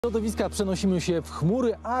Środowiska przenosimy się w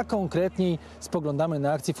chmury, a konkretniej spoglądamy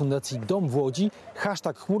na akcję Fundacji Dom w Łodzi.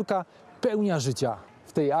 #Chmurka pełnia życia.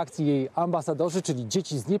 W tej akcji jej ambasadorzy, czyli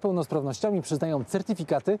dzieci z niepełnosprawnościami, przyznają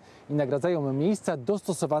certyfikaty i nagradzają miejsca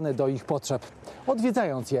dostosowane do ich potrzeb.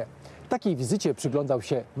 Odwiedzając je, takiej wizycie przyglądał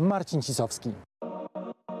się Marcin Cisowski.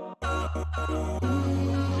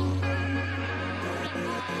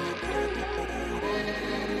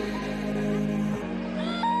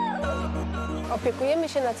 Opiekujemy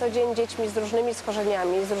się na co dzień dziećmi z różnymi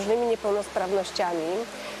schorzeniami, z różnymi niepełnosprawnościami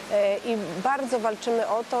i bardzo walczymy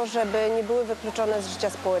o to, żeby nie były wykluczone z życia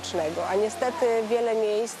społecznego. A niestety wiele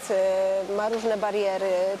miejsc ma różne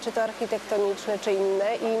bariery, czy to architektoniczne, czy inne,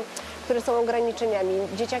 które są ograniczeniami.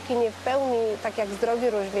 Dzieciaki nie w pełni, tak jak zdrowi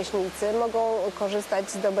rówieśnicy, mogą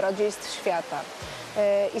korzystać z dobrodziejstw świata.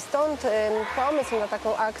 I stąd pomysł na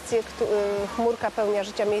taką akcję Chmurka pełnia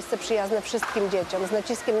życia, miejsce przyjazne wszystkim dzieciom, z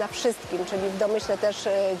naciskiem na wszystkim, czyli w domyśle też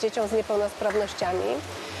dzieciom z niepełnosprawnościami.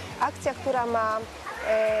 Akcja, która ma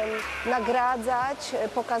nagradzać,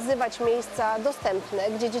 pokazywać miejsca dostępne,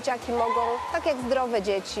 gdzie dzieciaki mogą, tak jak zdrowe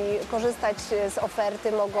dzieci, korzystać z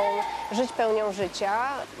oferty, mogą żyć pełnią życia.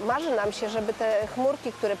 Marzy nam się, żeby te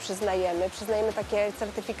chmurki, które przyznajemy takie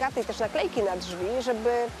certyfikaty i też naklejki na drzwi,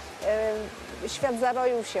 żeby świat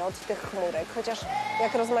zaroił się od tych chmurek. Chociaż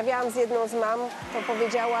jak rozmawiałam z jedną z mam, to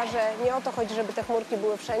powiedziała, że nie o to chodzi, żeby te chmurki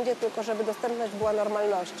były wszędzie, tylko żeby dostępność była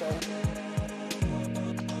normalnością.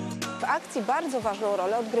 W akcji bardzo ważną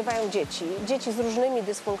rolę odgrywają dzieci z różnymi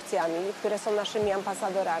dysfunkcjami, które są naszymi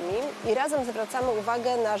ambasadorami i razem zwracamy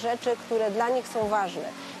uwagę na rzeczy, które dla nich są ważne,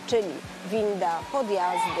 czyli winda,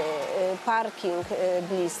 podjazdy, parking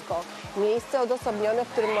blisko, miejsce odosobnione, w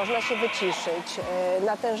którym można się wyciszyć,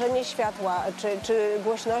 natężenie światła czy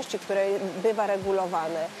głośności, które bywa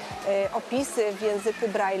regulowane, opisy w języku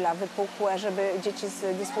Braille'a wypukłe, żeby dzieci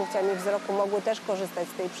z dysfunkcjami wzroku mogły też korzystać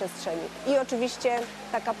z tej przestrzeni. I oczywiście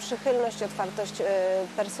taka przychylność, otwartość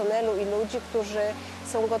personelu i ludzi, którzy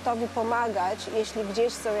są gotowi pomagać, jeśli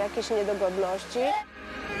gdzieś są jakieś niedogodności.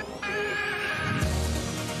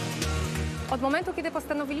 Od momentu, kiedy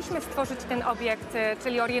postanowiliśmy stworzyć ten obiekt,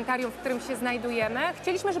 czyli Orientarium, w którym się znajdujemy,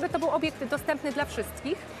 chcieliśmy, żeby to był obiekt dostępny dla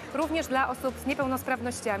wszystkich, również dla osób z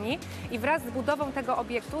niepełnosprawnościami. I wraz z budową tego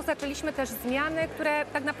obiektu zaczęliśmy też zmiany, które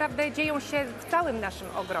tak naprawdę dzieją się w całym naszym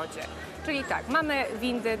ogrodzie. Czyli tak, mamy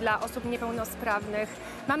windy dla osób niepełnosprawnych,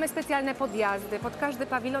 mamy specjalne podjazdy. Pod każdy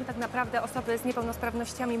pawilon tak naprawdę osoby z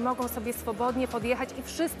niepełnosprawnościami mogą sobie swobodnie podjechać i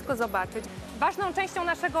wszystko zobaczyć. Ważną częścią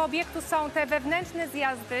naszego obiektu są te wewnętrzne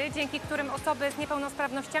zjazdy, dzięki którym osoby z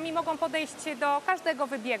niepełnosprawnościami mogą podejść do każdego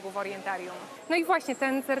wybiegu w Orientarium. No i właśnie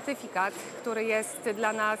ten certyfikat, który jest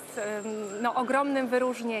dla nas ogromnym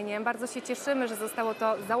wyróżnieniem. Bardzo się cieszymy, że zostało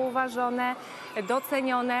to zauważone,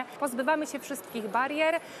 docenione. Pozbywamy się wszystkich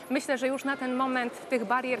barier. Myślę, że już na ten moment tych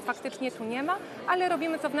barier faktycznie tu nie ma, ale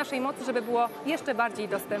robimy co w naszej mocy, żeby było jeszcze bardziej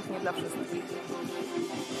dostępnie dla wszystkich.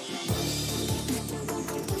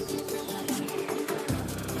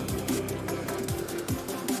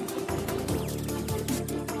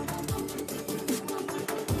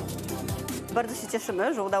 Bardzo się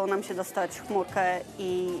cieszymy, że udało nam się dostać chmurkę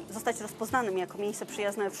i zostać rozpoznanym jako miejsce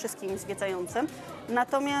przyjazne wszystkim zwiedzającym.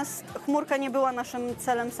 Natomiast chmurka nie była naszym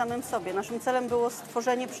celem samym sobie. Naszym celem było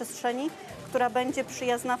stworzenie przestrzeni, która będzie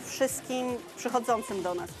przyjazna wszystkim przychodzącym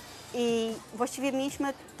do nas. I właściwie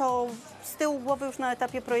mieliśmy to z tyłu głowy już na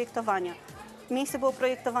etapie projektowania. Miejsce było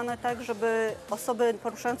projektowane tak, żeby osoby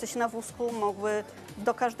poruszające się na wózku mogły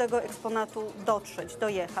do każdego eksponatu dotrzeć,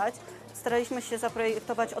 dojechać. Staraliśmy się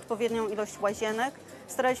zaprojektować odpowiednią ilość łazienek.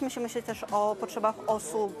 Staraliśmy się myśleć też o potrzebach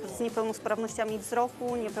osób z niepełnosprawnościami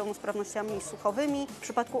wzroku, niepełnosprawnościami słuchowymi. W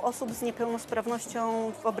przypadku osób z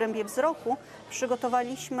niepełnosprawnością w obrębie wzroku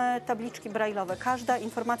przygotowaliśmy tabliczki braille'owe. Każda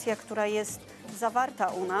informacja, która jest zawarta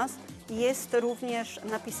u nas, jest również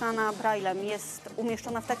napisana braillem, jest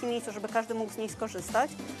umieszczona w takim miejscu, żeby każdy mógł z niej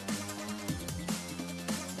skorzystać.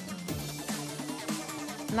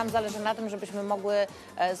 Nam zależy na tym, żebyśmy mogły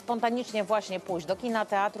spontanicznie właśnie pójść do kina,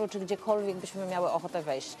 teatru, czy gdziekolwiek byśmy miały ochotę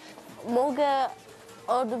wejść. Mogę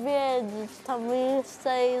odwiedzić to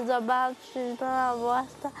miejsce i zobaczyć na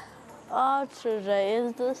własne oczy, że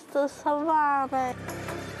jest dostosowane.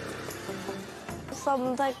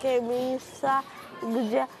 Są takie miejsca,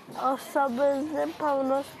 gdzie osoby z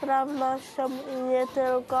niepełnosprawnością i nie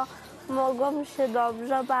tylko mogą się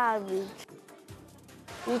dobrze bawić.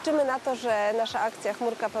 Liczymy na to, że nasza akcja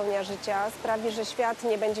Chmurka pełnia życia sprawi, że świat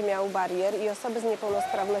nie będzie miał barier i osoby z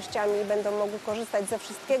niepełnosprawnościami będą mogły korzystać ze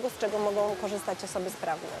wszystkiego, z czego mogą korzystać osoby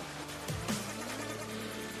sprawne.